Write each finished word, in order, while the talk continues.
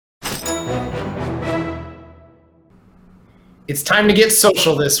It's time to get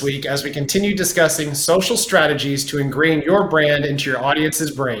social this week as we continue discussing social strategies to ingrain your brand into your audience's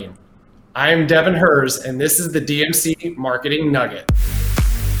brain. I am Devin Hers, and this is the DMC Marketing Nugget.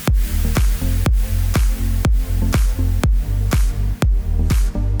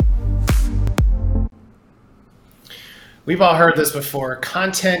 We've all heard this before.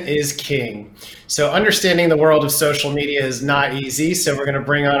 Content is king. So understanding the world of social media is not easy. So we're going to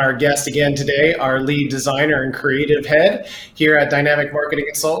bring on our guest again today, our lead designer and creative head here at Dynamic Marketing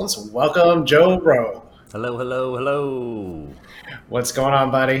Consultants. Welcome, Joe Rowe. Hello, hello, hello. What's going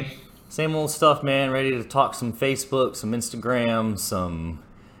on, buddy? Same old stuff, man. Ready to talk some Facebook, some Instagram, some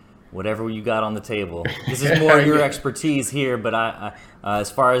whatever you got on the table. This is more your expertise here, but I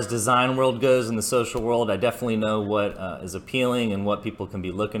as far as design world goes and the social world, I definitely know what is appealing and what people can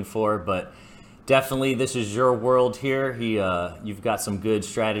be looking for. But definitely, this is your world here. You've got some good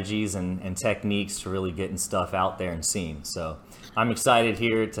strategies and techniques to really getting stuff out there and seen. So I'm excited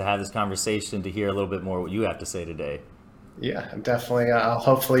here to have this conversation, to hear a little bit more what you have to say today. Yeah, definitely. I'll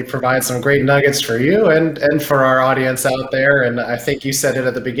hopefully provide some great nuggets for you and for our audience out there. And I think you said it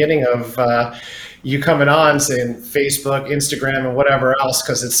at the beginning of you coming on, saying Facebook, Instagram, and whatever else,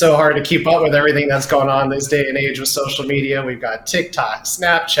 because it's so hard to keep up with everything that's going on this day and age with social media. We've got TikTok,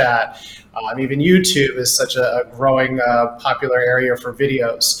 Snapchat, even YouTube is such a growing popular area for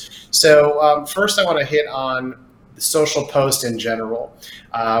videos. So first I want to hit on the social post in general.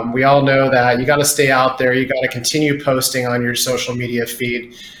 We all know that you got to stay out there. You got to continue posting on your social media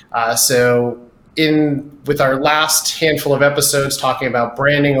feed. With our last handful of episodes talking about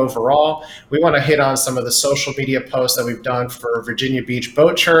branding overall, we want to hit on some of the social media posts that we've done for Virginia Beach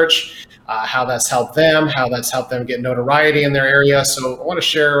Boat Church, how that's helped them get notoriety in their area. So I want to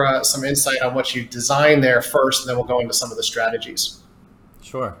share some insight on what you designed there first, and then we'll go into some of the strategies.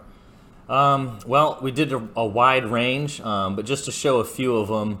 Sure. Well, we did a wide range, but just to show a few of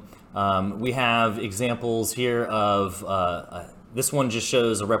them, we have examples here of this one just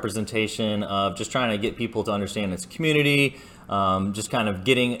shows a representation of just trying to get people to understand its community, just kind of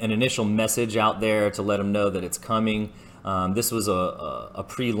getting an initial message out there to let them know that it's coming. This was a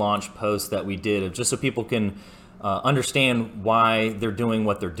pre-launch post that we did of just so people can understand why they're doing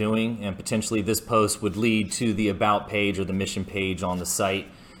what they're doing, and potentially this post would lead to the about page or the mission page on the site.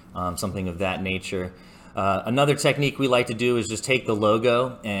 Something of that nature. Another technique we like to do is just take the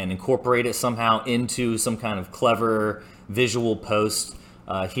logo and incorporate it somehow into some kind of clever visual post.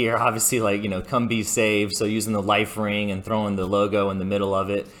 Here, obviously, come be saved. So using the life ring and throwing the logo in the middle of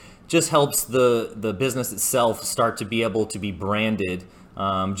it just helps the business itself start to be able to be branded,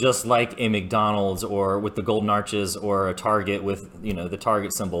 just like a McDonald's or with the golden arches, or a Target with the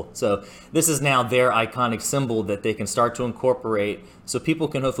Target symbol. So this is now their iconic symbol that they can start to incorporate, so people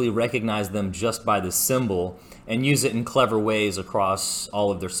can hopefully recognize them just by the symbol and use it in clever ways across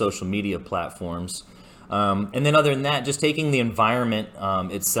all of their social media platforms. And then other than that, just taking the environment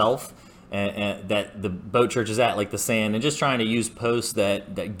itself that the boat church is at, like the sand, and just trying to use posts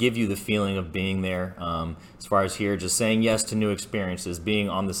that give you the feeling of being there. As far as here, just saying yes to new experiences, being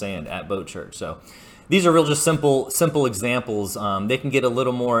on the sand at boat church. So these are real just simple examples. They can get a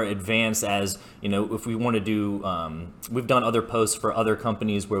little more advanced as, if we want to do, we've done other posts for other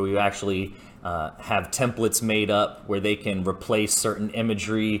companies where we actually have templates made up where they can replace certain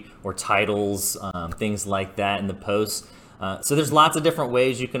imagery or titles, things like that in the posts. So there's lots of different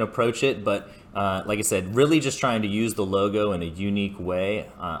ways you can approach it, but like I said, really just trying to use the logo in a unique way,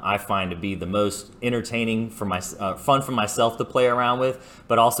 I find to be the most entertaining for fun for myself to play around with,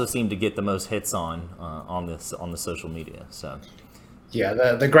 but also seem to get the most hits on the social media. So. Yeah,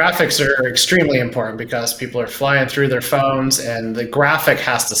 the graphics are extremely important because people are flying through their phones and the graphic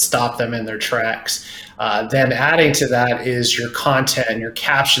has to stop them in their tracks. Then adding to that is your content and your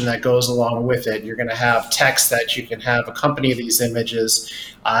caption that goes along with it. You're going to have text that you can have accompany these images.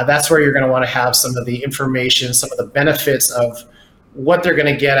 That's where you're going to want to have some of the information, some of the benefits of what they're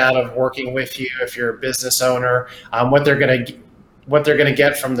going to get out of working with you if you're a business owner, what they're going to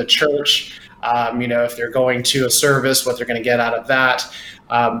get from the church. If they're going to a service, what they're going to get out of that.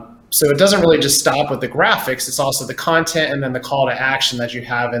 So it doesn't really just stop with the graphics. It's also the content and then the call to action that you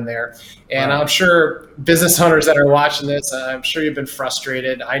have in there. And I'm sure business owners that are watching this, I'm sure you've been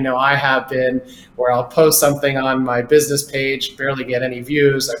frustrated. I know I have been, where I'll post something on my business page, barely get any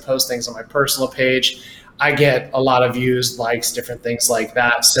views. I post things on my personal page. I get a lot of views, likes, different things like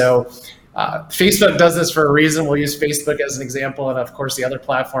that. So Facebook does this for a reason. We'll use Facebook as an example, and of course the other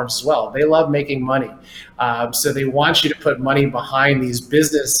platforms as well. They love making money. So they want you to put money behind these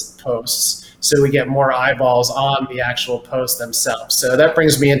business posts so we get more eyeballs on the actual posts themselves. So that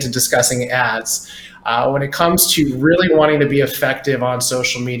brings me into discussing ads. When it comes to really wanting to be effective on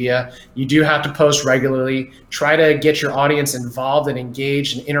social media, you do have to post regularly. Try to get your audience involved and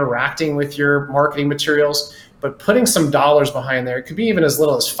engaged and interacting with your marketing materials. But putting some dollars behind there, it could be even as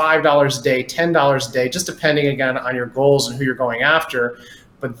little as $5 a day, $10 a day, just depending again on your goals and who you're going after.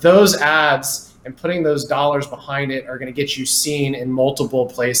 But those ads and putting those dollars behind it are going to get you seen in multiple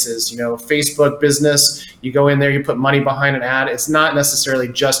places. Facebook business, you go in there, you put money behind an ad. It's not necessarily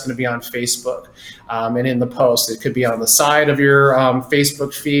just going to be on Facebook and in the post. It could be on the side of your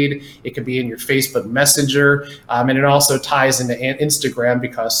Facebook feed. It could be in your Facebook Messenger. And it also ties into Instagram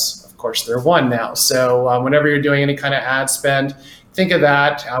because, of course, they're one now. So whenever you're doing any kind of ad spend, think of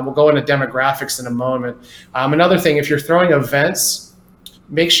that. We'll go into demographics in a moment. Another thing, if you're throwing events,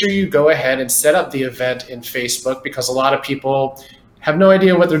 make sure you go ahead and set up the event in Facebook, because a lot of people have no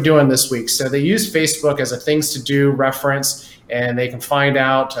idea what they're doing this week. So they use Facebook as a things to do reference, and they can find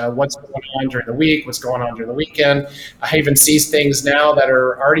out what's going on during the week, what's going on during the weekend. I even see things now that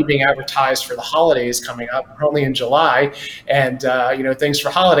are already being advertised for the holidays coming up. We're only in July, and things for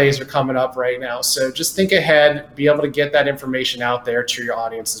holidays are coming up right now. So just think ahead, be able to get that information out there to your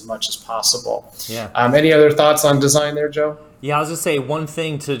audience as much as possible. Yeah. Any other thoughts on design there, Joe? Yeah, I was going to say one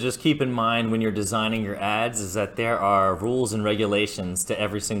thing to just keep in mind when you're designing your ads is that there are rules and regulations to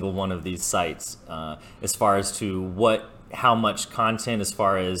every single one of these sites as far as to how much content, as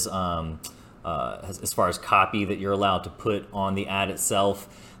far as copy that you're allowed to put on the ad itself.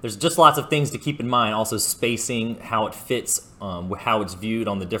 There's just lots of things to keep in mind. Also spacing, how it fits, how it's viewed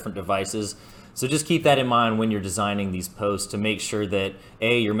on the different devices. So just keep that in mind when you're designing these posts to make sure that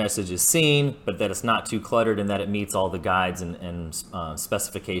your message is seen, but that it's not too cluttered and that it meets all the guides and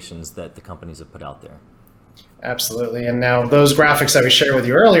specifications that the companies have put out there. Absolutely. And now those graphics that we shared with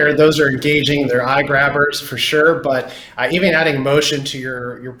you earlier, those are engaging, they're eye grabbers for sure, but even adding motion to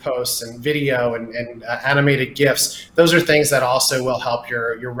your posts and video and animated GIFs, those are things that also will help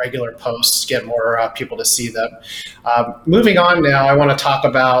your regular posts get more people to see them. Moving on now, I want to talk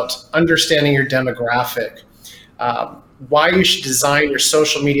about understanding your demographic. Why you should design your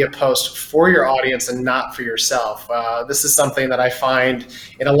social media post for your audience and not for yourself. This is something that I find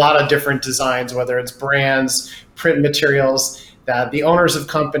in a lot of different designs, whether it's brands, print materials, that the owners of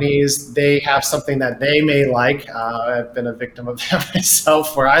companies, they have something that they may like. I've been a victim of that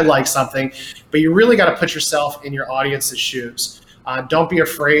myself, where I like something, but you really got to put yourself in your audience's shoes. Don't be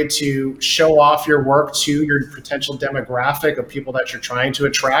afraid to show off your work to your potential demographic of people that you're trying to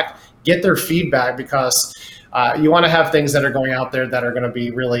attract. Get their feedback, because you want to have things that are going out there that are going to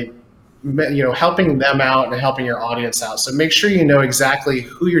be really, helping them out and helping your audience out. So make sure you know exactly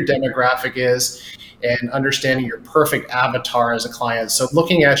who your demographic is and understanding your perfect avatar as a client. So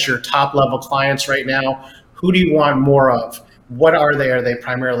looking at your top level clients right now, who do you want more of? What are they? Are they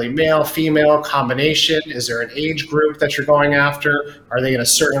primarily male, female, combination? Is there an age group that you're going after? Are they in a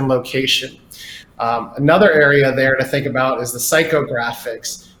certain location? Another area there to think about is the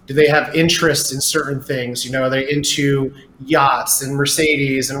psychographics. Do they have interest in certain things? Are they into yachts and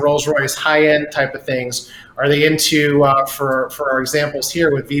Mercedes and Rolls Royce, high-end type of things? Are they into, for our examples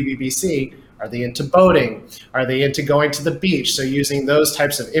here with VBBC, are they into boating? Are they into going to the beach? So using those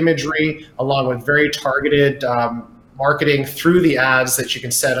types of imagery along with very targeted marketing through the ads that you can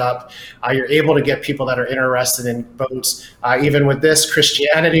set up, you're able to get people that are interested in boats. Even with this,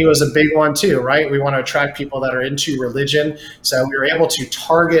 Christianity was a big one too, right? We want to attract people that are into religion. So we were able to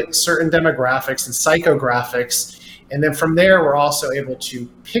target certain demographics and psychographics. And then from there, we're also able to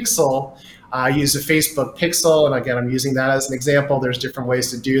pixel, use a Facebook pixel. And again, I'm using that as an example. There's different ways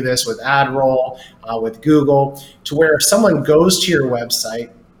to do this with AdRoll, with Google, to where if someone goes to your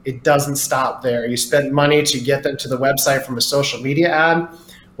website, it doesn't stop there. You spent money to get them to the website from a social media ad.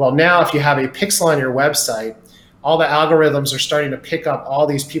 Well, now if you have a pixel on your website, all the algorithms are starting to pick up all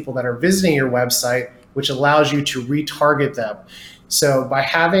these people that are visiting your website, which allows you to retarget them. So by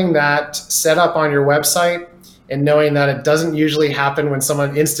having that set up on your website and knowing that it doesn't usually happen when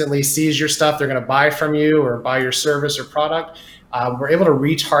someone instantly sees your stuff, they're going to buy from you or buy your service or product, we're able to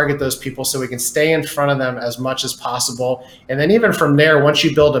retarget those people so we can stay in front of them as much as possible. And then even from there, once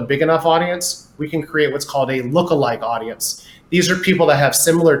you build a big enough audience, we can create what's called a lookalike audience. These are people that have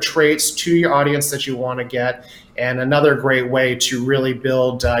similar traits to your audience that you want to get. And another great way to really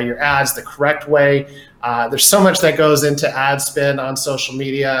build your ads the correct way. There's so much that goes into ad spend on social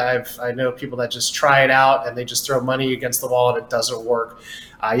media. I know people that just try it out and they just throw money against the wall and it doesn't work.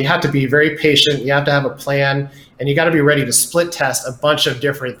 You have to be very patient. You have to have a plan, and you got to be ready to split test a bunch of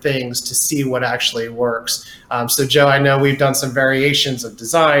different things to see what actually works. So Joe, I know we've done some variations of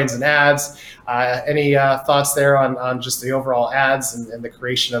designs and ads. Any thoughts there on just the overall ads and the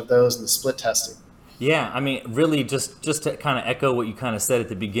creation of those and the split testing? Yeah, I mean, really, just to kind of echo what you kind of said at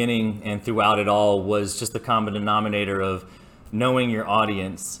the beginning and throughout it all was just the common denominator of knowing your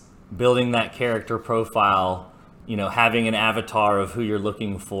audience, building that character profile, having an avatar of who you're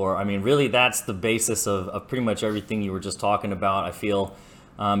looking for. I mean, really, that's the basis of pretty much everything you were just talking about, I feel.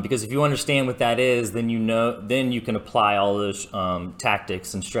 Because if you understand what that is, then then you can apply all those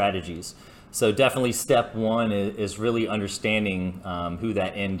tactics and strategies. So definitely step one is really understanding who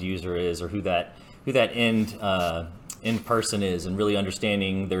that end user is, or who that end person is, and really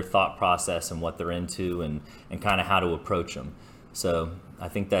understanding their thought process and what they're into, and kind of how to approach them. So I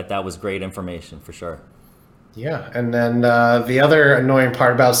think that was great information for sure. Yeah, and then the other annoying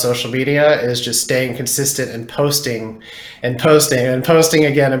part about social media is just staying consistent and posting and posting and posting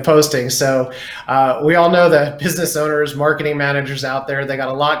again and posting. So we all know that business owners, marketing managers out there, they got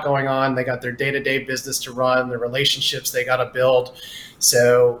a lot going on. They got their day-to-day business to run, the relationships they got to build.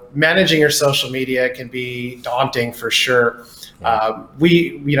 So managing your social media can be daunting for sure.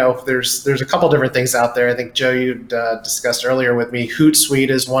 There's a couple different things out there. I think Joe, you discussed earlier with me, Hootsuite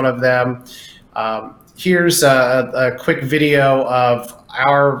is one of them. Here's a quick video of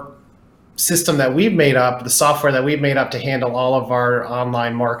our system that we've made up, the software that we've made up to handle all of our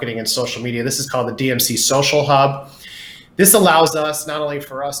online marketing and social media. This is called the DMC Social Hub. This allows us, not only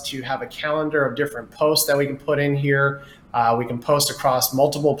for us to have a calendar of different posts that we can put in here, we can post across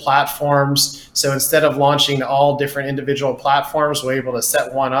multiple platforms. So instead of launching to all different individual platforms, we're able to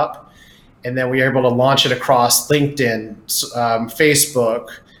set one up, and then we're able to launch it across LinkedIn, Facebook,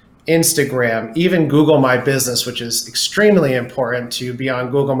 Instagram, even Google My Business, which is extremely important to be on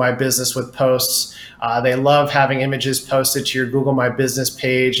Google My Business with posts. They love having images posted to your Google My Business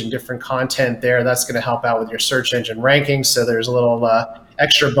page and different content there. That's going to help out with your search engine rankings. So there's a little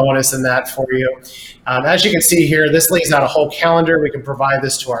extra bonus in that for you. As you can see here, this lays out a whole calendar. We can provide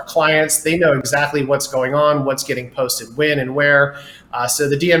this to our clients. They know exactly what's going on, what's getting posted when and where. So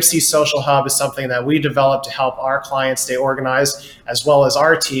the DMC Social Hub is something that we developed to help our clients stay organized, as well as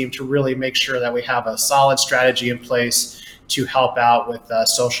our team to really make sure that we have a solid strategy in place to help out with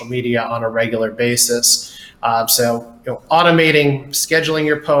social media on a regular basis. Automating, scheduling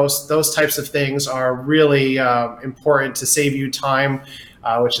your posts, those types of things are really important to save you time,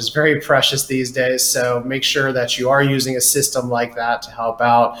 which is very precious these days. So make sure that you are using a system like that to help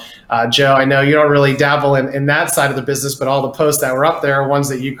out. Joe, I know you don't really dabble in that side of the business, but all the posts that were up there are ones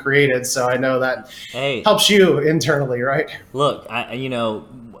that you created. So I know that helps you internally, right? Look, back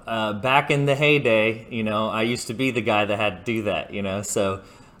in the heyday, I used to be the guy that had to do that, so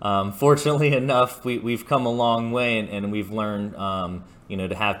fortunately enough, we've come a long way, and we've learned,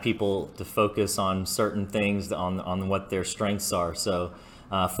 to have people to focus on certain things, on what their strengths are. So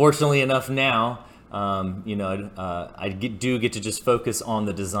fortunately enough now, I do get to just focus on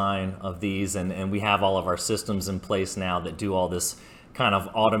the design of these, and we have all of our systems in place now that do all this kind of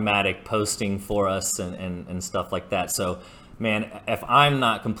automatic posting for us and stuff like that. So man, if I'm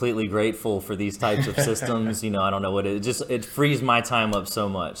not completely grateful for these types of systems, I don't know what it frees my time up so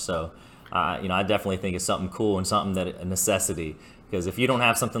much. So, I definitely think it's something cool and something that a necessity, because if you don't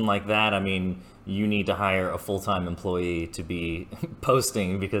have something like that, I mean, you need to hire a full-time employee to be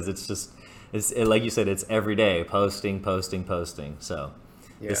posting, because it's like you said, it's every day posting. So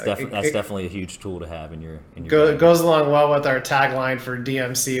yeah, that's definitely a huge tool to have in your goes along well with our tagline for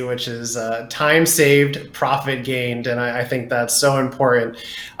DMC, which is time saved, profit gained. And I think that's so important.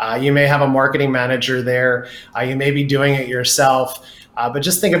 You may have a marketing manager there. You may be doing it yourself. But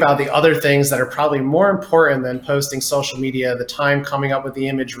just think about the other things that are probably more important than posting social media, the time coming up with the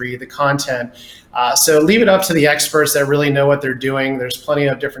imagery, the content. So leave it up to the experts that really know what they're doing. There's plenty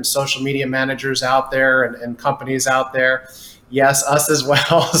of different social media managers out there and companies out there. Yes, us as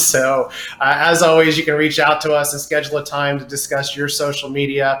well. So as always, you can reach out to us and schedule a time to discuss your social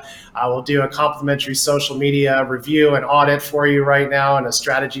media. We'll do a complimentary social media review and audit for you right now in a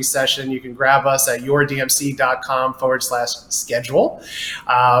strategy session. You can grab us at yourdmc.com/schedule.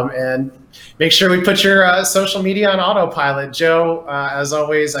 And make sure we put your social media on autopilot. Joe, as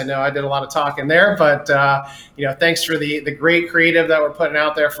always, I know I did a lot of talking there, but thanks for the great creative that we're putting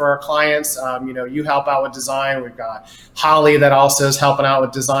out there for our clients. You help out with design. We've got Holly that also is helping out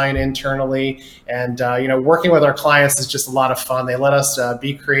with design internally. And, working with our clients is just a lot of fun. They let us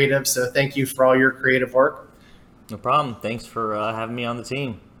be creative. So thank you for all your creative work. No problem. Thanks for having me on the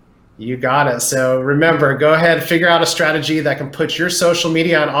team. You got it. So remember, go ahead, figure out a strategy that can put your social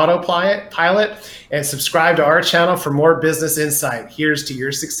media on autopilot, and subscribe to our channel for more business insight. Here's to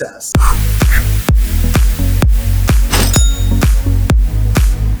your success.